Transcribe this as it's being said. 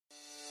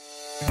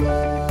So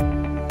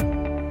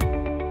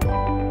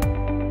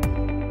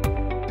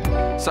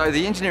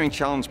the engineering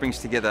challenge brings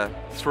together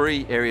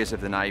three areas of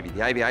the Navy: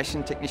 the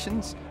aviation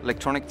technicians,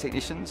 electronic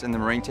technicians and the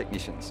marine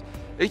technicians.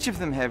 Each of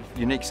them have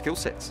unique skill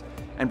sets,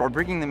 and by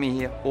bringing them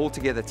here all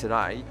together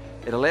today,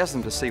 it allows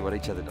them to see what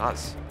each other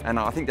does. And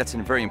I think that's a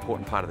very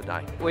important part of the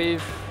day.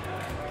 We've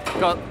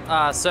got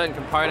certain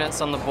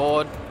components on the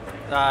board.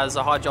 There's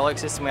a hydraulic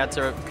system, we had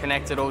to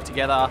connect it all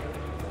together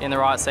in the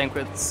right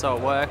sequence so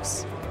it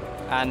works,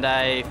 and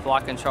a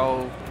flight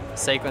control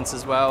sequence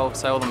as well,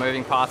 so all the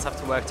moving parts have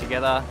to work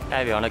together.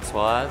 Avionics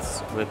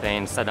wise, we've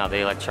been setting up the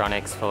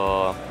electronics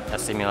for a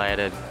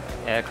simulated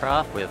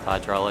aircraft with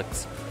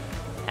hydraulics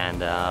and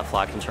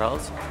flight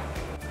controls.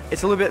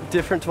 It's a little bit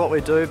different to what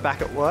we do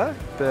back at work,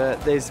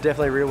 but there's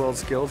definitely real world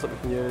skills that we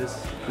can use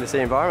in this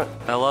environment.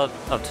 A lot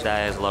of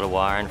today is a lot of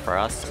wiring for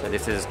us, so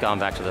this is going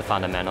back to the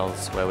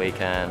fundamentals where we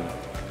can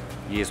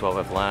use what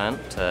we've learned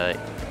to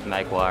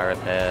make wire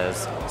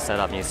repairs, set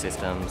up new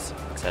systems,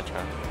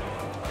 etc.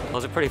 It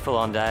was a pretty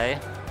full-on day,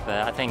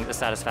 but I think the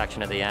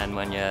satisfaction at the end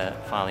when you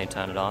finally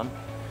turn it on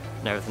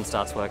and everything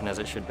starts working as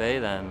it should be,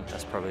 then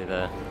that's probably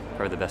the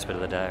best bit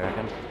of the day, I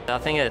reckon. I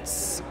think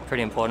it's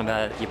pretty important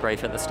about your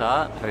brief at the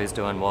start, who's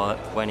doing what,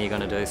 when are you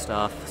going to do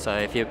stuff. So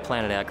if you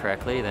plan it out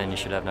correctly, then you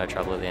should have no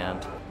trouble at the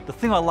end. The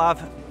thing I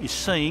love is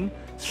seeing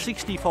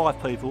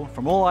 65 people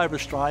from all over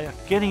Australia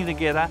getting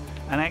together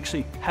and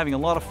actually having a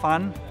lot of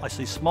fun. I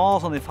see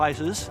smiles on their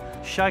faces,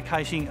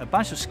 showcasing a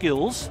bunch of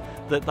skills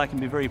that they can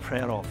be very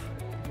proud of.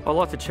 I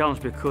like the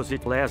challenge because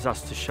it allows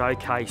us to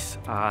showcase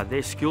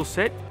their skill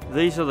set.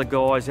 These are the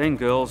guys and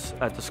girls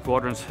at the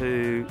squadrons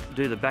who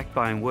do the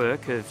backbone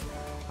work of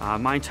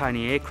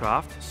maintaining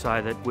aircraft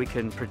so that we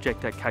can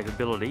project that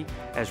capability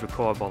as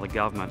required by the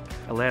government.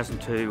 It allows them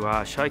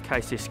to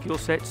showcase their skill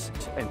sets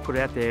and put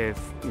out there,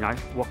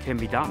 what can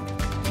be done.